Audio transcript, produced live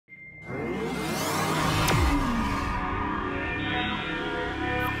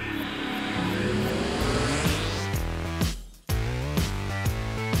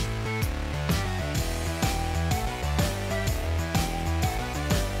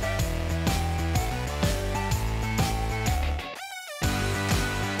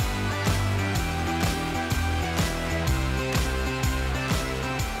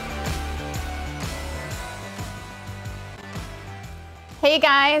Hey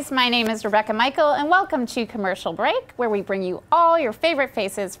guys, my name is Rebecca Michael and welcome to Commercial Break, where we bring you all your favorite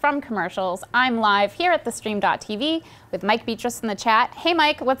faces from commercials. I'm live here at thestream.tv with Mike Beatrice in the chat. Hey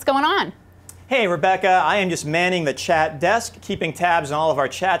Mike, what's going on? Hey Rebecca, I am just manning the chat desk, keeping tabs on all of our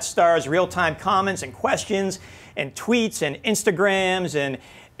chat stars, real-time comments and questions and tweets and Instagrams and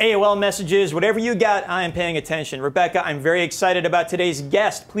AOL messages, whatever you got, I am paying attention. Rebecca, I'm very excited about today's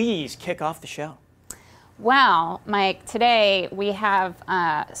guest. Please kick off the show. Well, Mike, today we have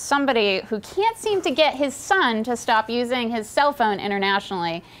somebody who can't seem to get his son to stop using his cell phone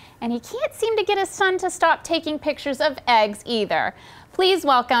internationally, and he can't seem to get his son to stop taking pictures of eggs either. Please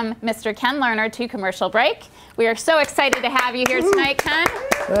welcome Mr. Ken Lerner to Commercial Break. We are so excited to have you here tonight, Ken.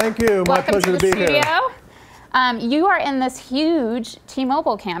 Thank you. My pleasure to be here. You are in this huge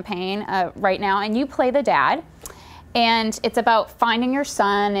T-Mobile campaign right now, and you play the dad. And it's about finding your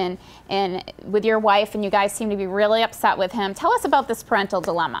son and with your wife, and you guys seem to be really upset with him. Tell us about this parental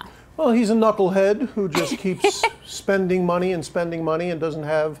dilemma. Well, he's a knucklehead who just keeps spending money and doesn't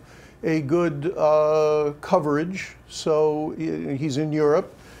have a good coverage. So he's in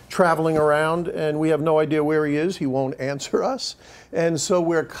Europe, traveling around, and we have no idea where he is. He won't answer us. And so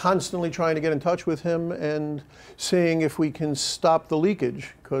we're constantly trying to get in touch with him and seeing if we can stop the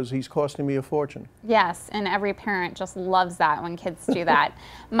leakage, because he's costing me a fortune. Yes, and every parent just loves that when kids do that.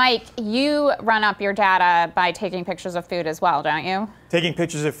 Mike, you run up your data by taking pictures of food as well, don't you? Taking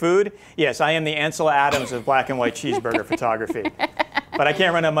pictures of food? Yes, I am the Ansel Adams of black and white cheeseburger photography. But I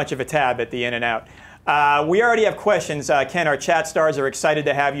can't run up much of a tab at the in and out. We already have questions. Ken, our chat stars are excited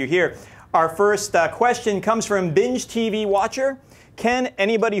to have you here. Our first question comes from Binge TV Watcher. Ken,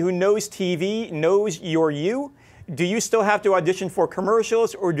 anybody who knows TV knows you're you. Do you still have to audition for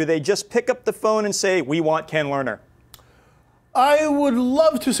commercials, or do they just pick up the phone and say, we want Ken Lerner? I would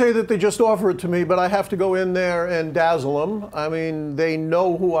love to say that they just offer it to me, but I have to go in there and dazzle them. I mean, they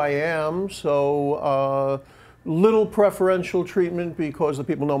know who I am, so little preferential treatment because the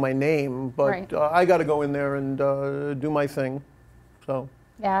people know my name, but right. I got to go in there and do my thing. So.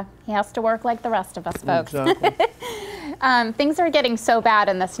 Yeah, he has to work like the rest of us folks. Exactly. Things are getting so bad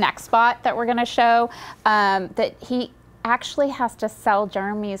in this next spot that we're going to show that he actually has to sell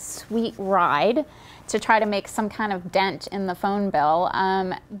Jeremy's sweet ride to try to make some kind of dent in the phone bill.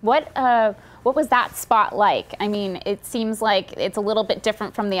 What was that spot like? I mean, it seems like it's a little bit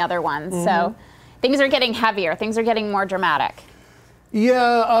different from the other ones. Mm-hmm. So things are getting heavier. Things are getting more dramatic.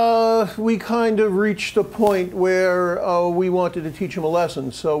 Yeah, we kind of reached a point where we wanted to teach him a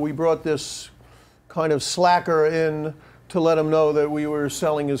lesson. So we brought this kind of slacker in to let him know that we were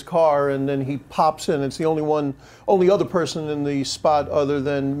selling his car, and then he pops in. It's the only other person in the spot other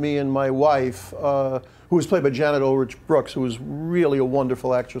than me and my wife, who was played by Janet Ulrich Brooks, who was really a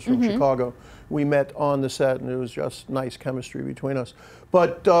wonderful actress from Chicago. We met on the set, and it was just nice chemistry between us.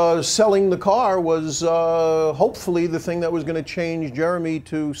 But selling the car was hopefully the thing that was going to change Jeremy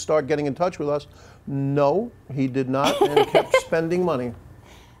to start getting in touch with us. No, he did not, and kept spending money.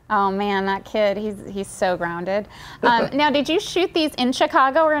 Oh man, that kid, he's so grounded. Now, did you shoot these in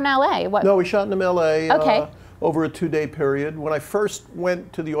Chicago or in LA? What? No, we shot in LA okay. Over a 2-day period. When I first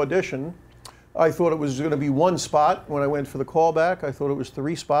went to the audition, I thought it was going to be one spot. When I went for the callback, I thought it was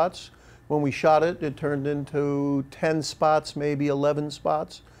 3 spots. When we shot it, it turned into 10 spots, maybe 11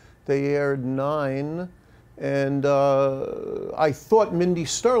 spots. They aired 9. And I thought Mindy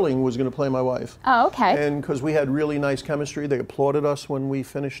Sterling was going to play my wife. Oh, okay. And because we had really nice chemistry, they applauded us when we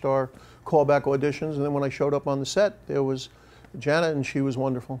finished our callback auditions. And then when I showed up on the set, there was Janet, and she was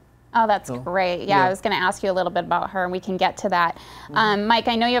wonderful. Oh, that's great. Yeah, I was going to ask you a little bit about her, and we can get to that. Mike,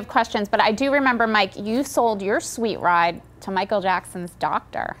 I know you have questions, but I do remember, Mike, you sold your sweet ride to Michael Jackson's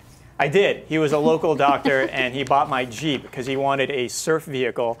doctor. I did. He was a local doctor, and he bought my Jeep because he wanted a surf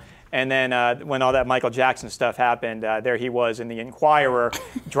vehicle. And then when all that Michael Jackson stuff happened, there he was in the Enquirer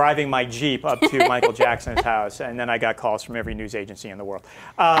driving my Jeep up to Michael Jackson's house. And then I got calls from every news agency in the world.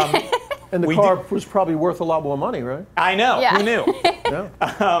 And the car was probably worth a lot more money, right? I know. Yeah. Who knew?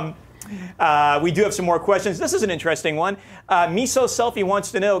 Yeah. We do have some more questions. This is an interesting one. Miso Selfie wants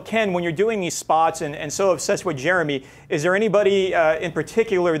to know, Ken, when you're doing these spots and so obsessed with Jeremy, is there anybody in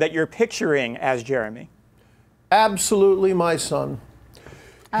particular that you're picturing as Jeremy? Absolutely my son.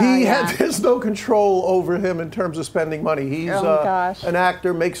 There's no control over him in terms of spending money. He's an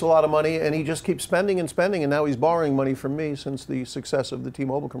actor, makes a lot of money, and he just keeps spending and spending, and now he's borrowing money from me since the success of the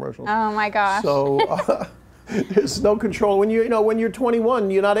T-Mobile commercials. Oh my gosh. So there's no control. When when you're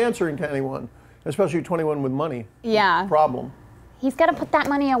 21, you're not answering to anyone, especially 21 with money. Yeah. Problem. He's got to put that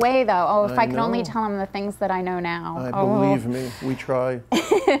money away, though. Oh, if I could only know. tell him the things that I know now. Believe me, we try.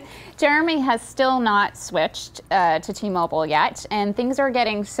 Jeremy has still not switched to T-Mobile yet, and things are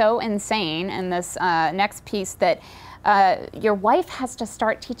getting so insane in this next piece that your wife has to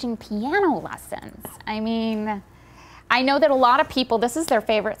start teaching piano lessons. I mean, I know that a lot of people, this is their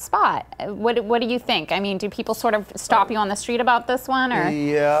favorite spot. What do you think? I mean, do people sort of stop you on the street about this one? Or?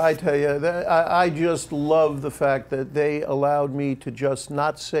 Yeah, I tell you, I just love the fact that they allowed me to just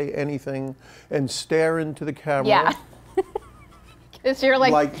not say anything and stare into the camera. Yeah. Because you're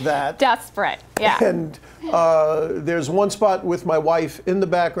like that. Desperate. Yeah. And there's one spot with my wife in the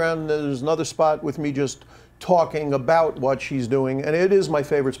background, and there's another spot with me just talking about what she's doing. And it is my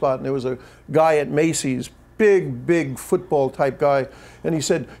favorite spot. And there was a guy at Macy's, big football type guy, and he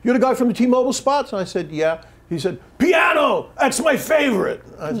said, "You're the guy from the T-Mobile spots?" And I said, "Yeah." He said, "Piano, that's my favorite."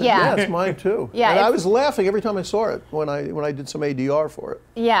 I said, Yeah. "Yeah, it's mine too." Yeah, and I was laughing every time I saw it when I did some ADR for it.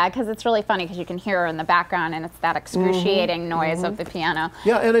 Yeah, because it's really funny because you can hear her in the background, and it's that excruciating noise of the piano.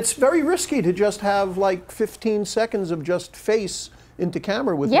 Yeah, and it's very risky to just have like 15 seconds of just face into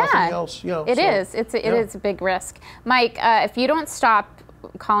camera with nothing else. You know, it is. It is a big risk. Mike, if you don't stop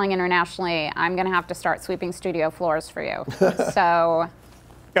calling internationally, I'm going to have to start sweeping studio floors for you. So.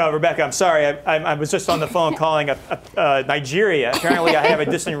 Oh, Rebecca, I'm sorry. I was just on the phone calling Nigeria. Apparently, I have a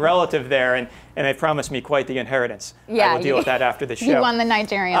distant relative there, and they promised me quite the inheritance. Yeah, I will deal with that after the show. You won the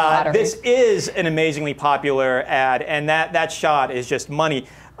Nigerian lottery. This is an amazingly popular ad, and that shot is just money.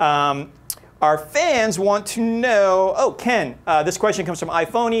 Our fans want to know, oh, Ken, this question comes from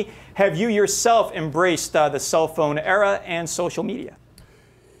iPhoney. Have you yourself embraced the cell phone era and social media?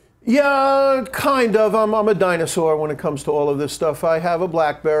 Yeah, kind of. I'm a dinosaur when it comes to all of this stuff. I have a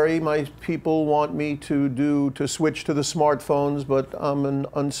BlackBerry. My people want me to switch to the smartphones, but I'm an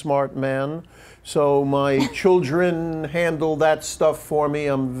unsmart man. So my children handle that stuff for me.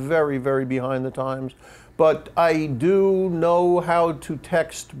 I'm very, very behind the times. But I do know how to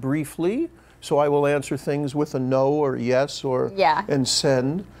text briefly, so I will answer things with a no or yes or and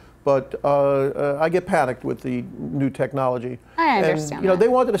send. But I get panicked with the new technology. I understand. And, you know, they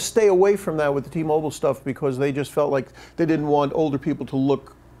wanted to stay away from that with the T-Mobile stuff because they just felt like they didn't want older people to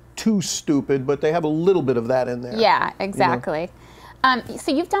look too stupid, but they have a little bit of that in there. Yeah, exactly. You know?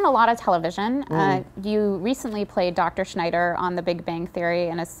 So you've done a lot of television. You recently played Dr. Schneider on The Big Bang Theory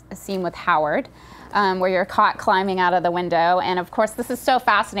in a scene with Howard. Where you're caught climbing out of the window. And of course, this is so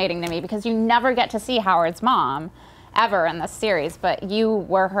fascinating to me because you never get to see Howard's mom ever in this series, but you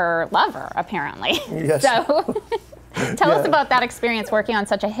were her lover, apparently. Yes. So tell us about that experience working on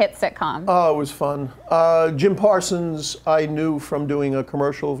such a hit sitcom. Oh, it was fun. Jim Parsons, I knew from doing a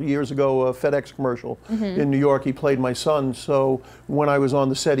commercial years ago, a FedEx commercial in New York. He played my son. So when I was on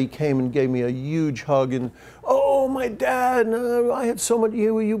the set, he came and gave me a huge hug and, "Oh, my dad, I had so much,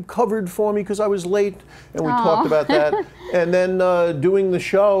 you covered for me because I was late." And we talked about that. And then doing the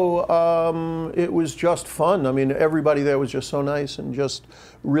show, it was just fun. I mean, everybody there was just so nice and just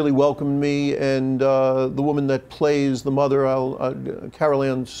really welcomed me. And the woman that plays the mother, Carol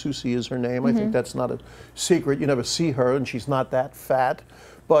Ann Susi is her name. I think that's not a secret. You never see her, and she's not that fat.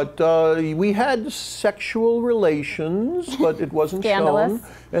 But we had sexual relations, but it wasn't shown.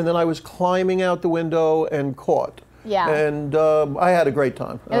 And then I was climbing out the window and caught. Yeah. And I had a great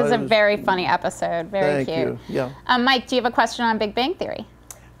time. It was a very funny episode. Very cute. Thank you. Yeah. Mike, do you have a question on Big Bang Theory?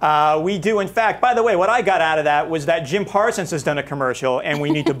 We do, in fact. By the way, what I got out of that was that Jim Parsons has done a commercial, and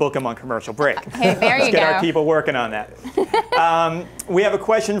we need to book him on commercial break. Okay, there you go. Let's get our people working on that. We have a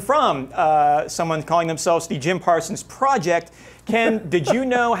question from someone calling themselves the Jim Parsons Project. Ken, did you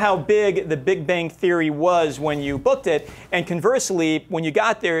know how big the Big Bang Theory was when you booked it? And conversely, when you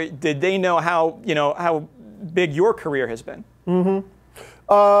got there, did they know how big your career has been?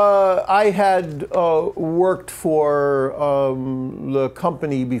 I had worked for the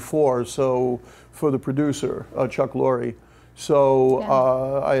company before, so for the producer, Chuck Lorre. So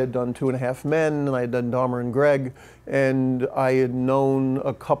I had done 2.5 Men, and I had done Dahmer and Greg, and I had known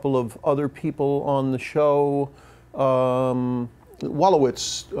a couple of other people on the show.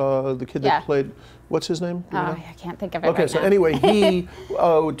 Wolowitz, the kid that played, what's his name? Oh, I can't think of it Okay, right so now. anyway, he,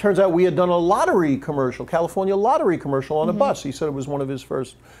 it turns out we had done a lottery commercial, California lottery commercial on a bus. He said it was one of his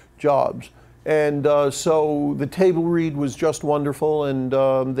first jobs. And so the table read was just wonderful, and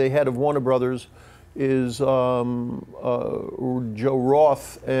the head of Warner Brothers is Joe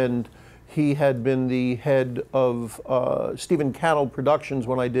Roth, and he had been the head of Stephen Cannell Productions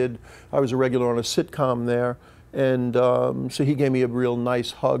when I was a regular on a sitcom there. And so he gave me a real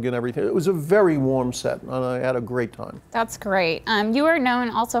nice hug and everything. It was a very warm set, and I had a great time. That's great. You are known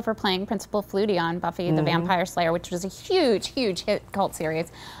also for playing Principal Flutie on Buffy the Vampire Slayer, which was a huge, huge hit cult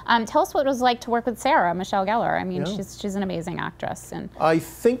series. Tell us what it was like to work with Sarah Michelle Gellar. I mean, she's an amazing actress. And I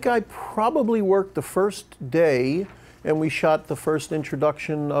think I probably worked the first day, and we shot the first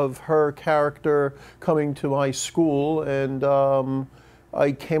introduction of her character coming to my school, and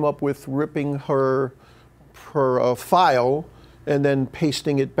I came up with ripping her file and then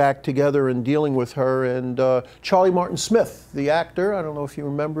pasting it back together and dealing with her. And Charlie Martin Smith, the actor, I don't know if you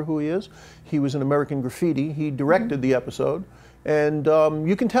remember who he is. He was in American Graffiti. He directed the episode. And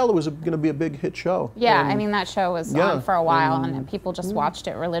you can tell it was going to be a big hit show. Yeah, and I mean, that show was on for a while, and people just watched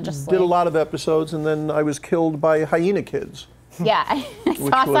it religiously. Did a lot of episodes, and then I was killed by hyena kids. Yeah,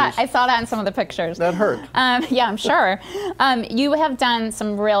 I saw that in some of the pictures. That hurt. Yeah, I'm sure. You have done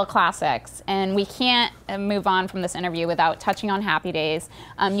some real classics, and we can't move on from this interview without touching on Happy Days.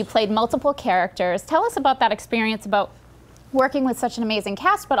 You played multiple characters. Tell us about that experience, about working with such an amazing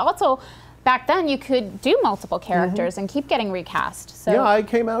cast, but also back then you could do multiple characters and keep getting recast. So. Yeah, I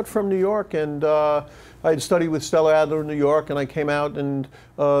came out from New York, and I had studied with Stella Adler in New York, and I came out and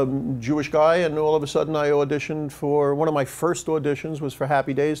Jewish guy, and all of a sudden I auditioned for, one of my first auditions was for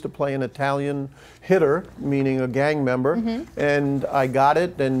Happy Days to play an Italian hitter, meaning a gang member, and I got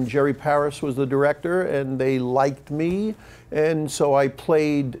it, and Jerry Paris was the director, and they liked me, and so I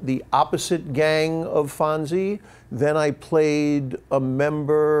played the opposite gang of Fonzie. Then I played a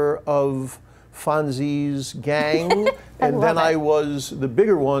member of Fonzie's gang, and then I was the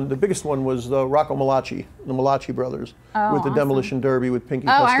biggest one was the Rocco Malachi, the Malachi brothers, with the Demolition Derby with Pinky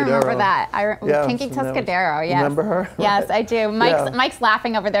Tuscadero. Oh, I remember that. Pinky Tuscadero, yes. Remember her? Yes, I do. Mike's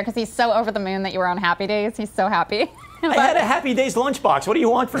laughing over there because he's so over the moon that you were on Happy Days. He's so happy. I had a Happy Days lunchbox. What do you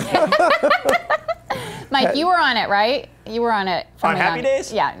want from me? Mike, you were on it, right? You were on it. On Happy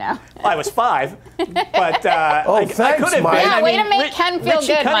Days? Yeah, no. Well, I was 5, but I thanks, could have Mike. been. Yeah, way to make Ken feel Richie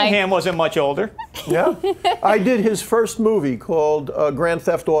good, Cunningham Mike. wasn't much older. Yeah, I did his first movie called Grand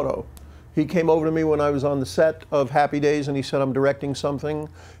Theft Auto. He came over to me when I was on the set of Happy Days, and he said, I'm directing something,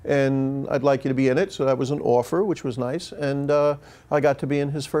 and I'd like you to be in it. So that was an offer, which was nice, and I got to be in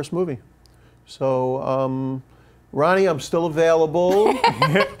his first movie. So, Ronnie, I'm still available.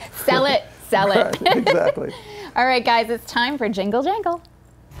 Sell it, sell it. Exactly. All right, guys, it's time for Jingle Jangle.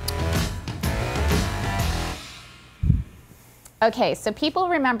 Okay, so people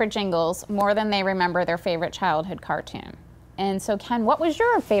remember jingles more than they remember their favorite childhood cartoon. And so, Ken, what was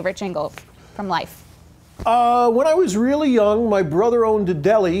your favorite jingle from life? When I was really young, my brother owned a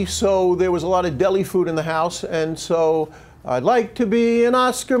deli, so there was a lot of deli food in the house, and so I'd like to be an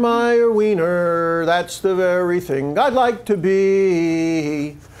Oscar Mayer wiener, that's the very thing I'd like to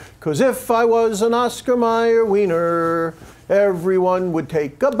be. 'Cause if I was an Oscar Mayer wiener, everyone would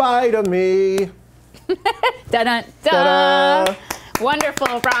take a bite of me. Dun-dun-dun. Ta-da!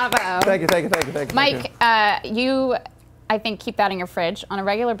 Wonderful, bravo. Thank you, thank you, thank you, thank you. Mike, you, I think, keep that in your fridge on a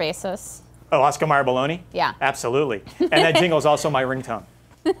regular basis. Oh, Oscar Mayer Baloney? Yeah. Absolutely. And that jingle is also my ringtone.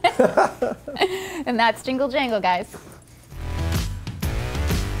 And that's Jingle Jangle, guys.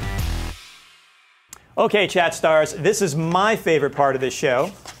 Okay, chat stars, this is my favorite part of this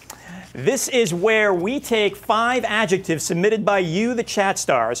show. This is where we take 5 adjectives submitted by you, the chat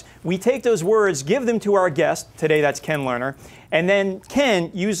stars. We take those words, give them to our guest, today that's Ken Lerner, and then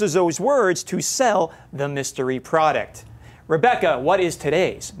Ken uses those words to sell the mystery product. Rebecca, what is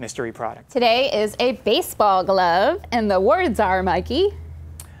today's mystery product? Today is a baseball glove, and the words are, Mikey.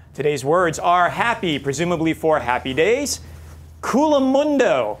 Today's words are happy, presumably for Happy Days,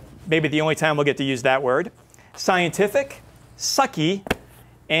 Coolamundo, maybe the only time we'll get to use that word, scientific, sucky,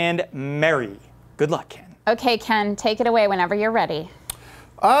 and merry. Good luck, Ken. Okay, Ken, take it away whenever you're ready.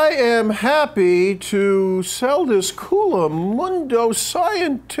 I am happy to sell this Coolamundo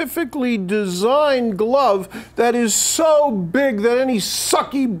scientifically designed glove that is so big that any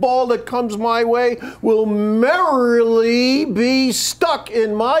sucky ball that comes my way will merrily be stuck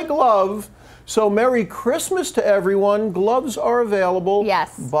in my glove. So Merry Christmas to everyone. Gloves are available.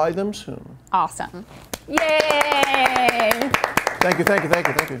 Yes. Buy them soon. Awesome. Yay! Thank you, thank you, thank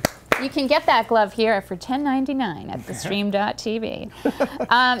you, thank you. You can get that glove here for $10.99 at thestream.tv.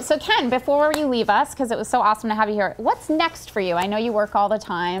 So Ken, before you leave us, because it was so awesome to have you here, what's next for you? I know you work all the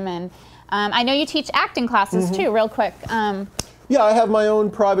time, and I know you teach acting classes too, real quick. Yeah, I have my own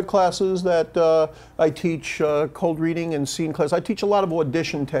private classes that I teach cold reading and scene class. I teach a lot of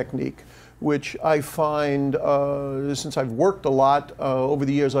audition technique, which I find, since I've worked a lot over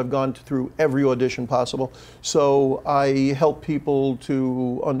the years, I've gone through every audition possible. So I help people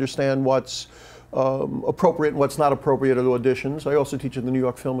to understand what's appropriate and what's not appropriate at auditions. I also teach at the New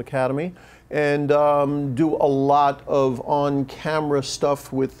York Film Academy and do a lot of on-camera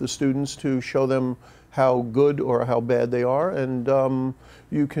stuff with the students to show them how good or how bad they are. And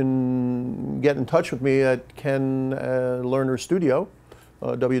you can get in touch with me at Ken Lerner Studio,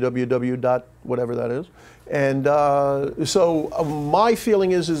 www. whatever that is. And so my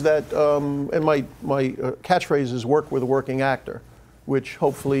feeling is that, and my catchphrase is work with a working actor, which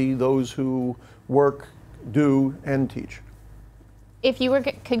hopefully those who work, do, and teach. If you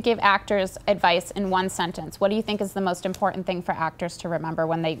could give actors advice in one sentence, what do you think is the most important thing for actors to remember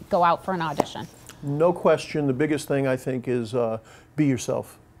when they go out for an audition? No question, the biggest thing I think is be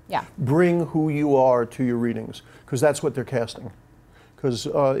yourself. Yeah. Bring who you are to your readings, because that's what they're casting. Because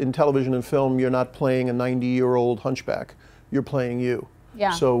in television and film, you're not playing a 90-year-old hunchback. You're playing you.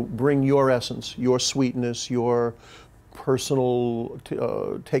 Yeah. So bring your essence, your sweetness, your personal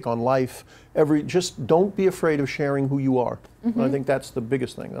take on life. Just don't be afraid of sharing who you are. I think that's the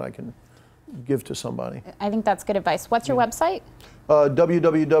biggest thing that I can give to somebody. I think that's good advice. What's your website?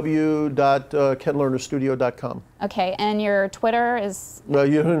 www.kenlernerstudio.com. Okay, and your Twitter is?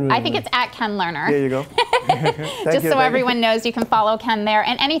 I think it's at Ken Lerner. There you go. Just so everyone knows, you can follow Ken there.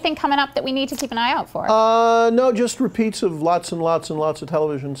 And anything coming up that we need to keep an eye out for? No, just repeats of lots and lots and lots of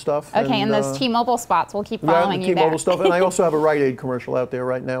television stuff. Okay, and those T-Mobile spots, we'll keep following you there. T-Mobile stuff, and I also have a Rite Aid commercial out there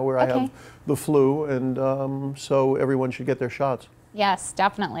right now where I have the flu, and so everyone should get their shots. Yes,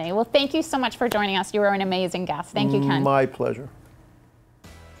 definitely. Well, thank you so much for joining us. You were an amazing guest. Thank you, Ken. My pleasure.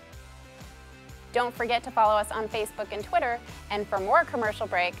 Don't forget to follow us on Facebook and Twitter. And for more Commercial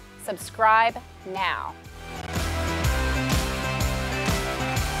Break, subscribe now.